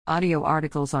Audio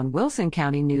articles on Wilson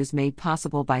County News made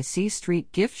possible by C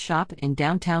Street Gift Shop in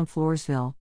downtown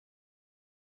Floresville.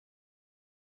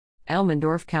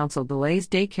 Elmendorf Council delays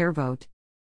daycare vote.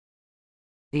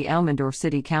 The Elmendorf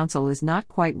City Council is not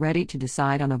quite ready to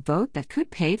decide on a vote that could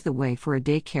pave the way for a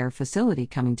daycare facility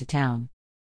coming to town.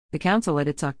 The council at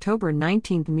its October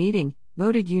 19 meeting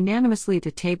voted unanimously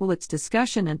to table its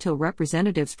discussion until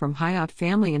representatives from Hyatt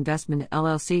Family Investment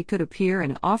LLC could appear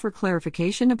and offer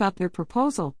clarification about their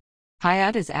proposal.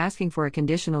 Hyatt is asking for a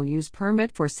conditional use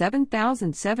permit for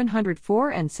 7,704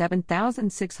 and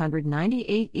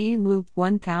 7,698 E Loop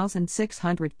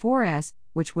 1,604S,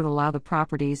 which would allow the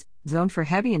properties, zoned for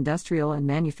heavy industrial and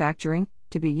manufacturing,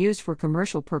 to be used for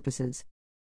commercial purposes.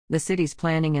 The city's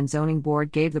Planning and Zoning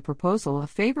Board gave the proposal a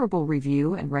favorable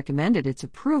review and recommended its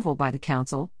approval by the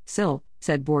council, SIL,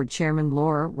 said Board Chairman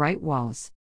Laura Wright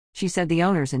Wallace. She said the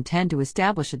owners intend to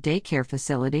establish a daycare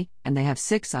facility, and they have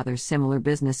 6 other similar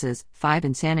businesses, 5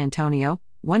 in San Antonio,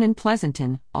 1 in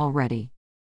Pleasanton, already.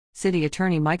 City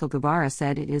Attorney Michael Guevara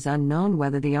said it is unknown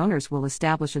whether the owners will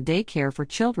establish a daycare for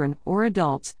children or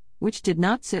adults, which did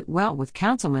not sit well with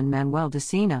Councilman Manuel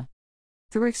Decina.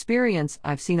 Through experience,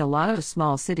 I've seen a lot of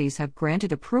small cities have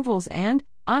granted approvals and,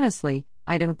 honestly,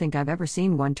 I don't think I've ever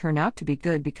seen one turn out to be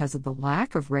good because of the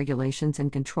lack of regulations and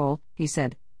control, he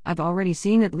said. I've already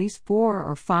seen at least 4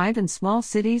 or 5 in small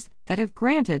cities that have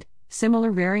granted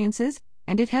similar variances,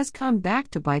 and it has come back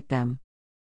to bite them.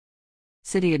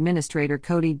 City Administrator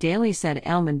Cody Daly said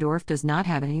Elmendorf does not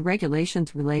have any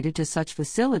regulations related to such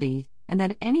facility, and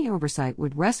that any oversight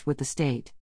would rest with the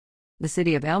state. The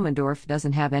city of Elmendorf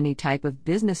doesn't have any type of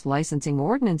business licensing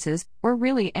ordinances, or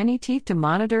really any teeth to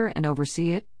monitor and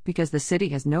oversee it, because the city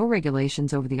has no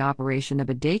regulations over the operation of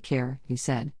a daycare, he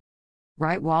said.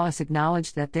 Wright Wallace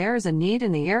acknowledged that there is a need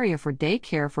in the area for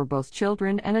daycare for both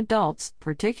children and adults,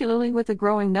 particularly with the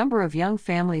growing number of young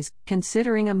families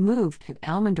considering a move to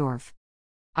Elmendorf.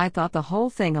 I thought the whole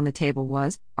thing on the table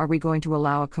was, are we going to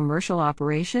allow a commercial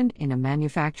operation in a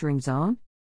manufacturing zone?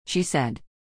 She said.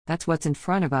 That's what's in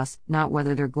front of us, not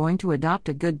whether they're going to adopt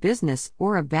a good business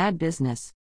or a bad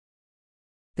business.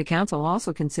 The council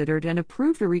also considered and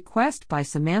approved a request by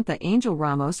Samantha Angel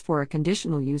Ramos for a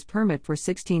conditional use permit for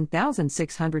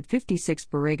 16,656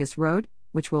 Borregas Road,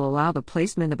 which will allow the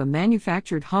placement of a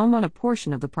manufactured home on a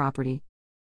portion of the property.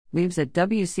 Leaves at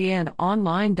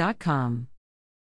WCNonline.com.